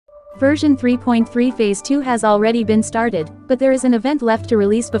Version 3.3 Phase 2 has already been started, but there is an event left to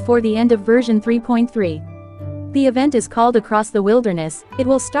release before the end of version 3.3. The event is called Across the Wilderness. It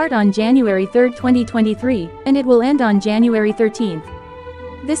will start on January 3, 2023, and it will end on January 13th.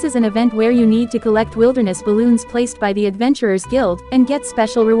 This is an event where you need to collect wilderness balloons placed by the Adventurers Guild, and get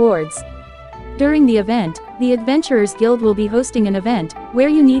special rewards. During the event, the Adventurers Guild will be hosting an event, where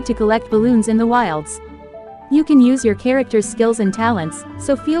you need to collect balloons in the wilds. You can use your character's skills and talents,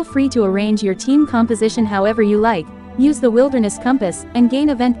 so feel free to arrange your team composition however you like, use the Wilderness Compass, and gain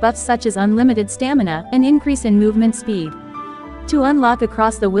event buffs such as unlimited stamina, and increase in movement speed. To unlock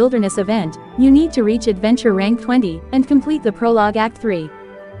Across the Wilderness event, you need to reach Adventure Rank 20, and complete the Prologue Act 3.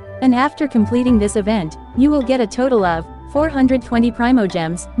 And after completing this event, you will get a total of 420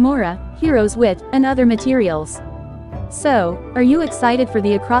 Primogems, Mora, Hero's Wit, and other materials. So, are you excited for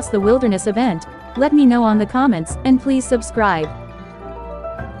the Across the Wilderness event? Let me know on the comments, and please subscribe.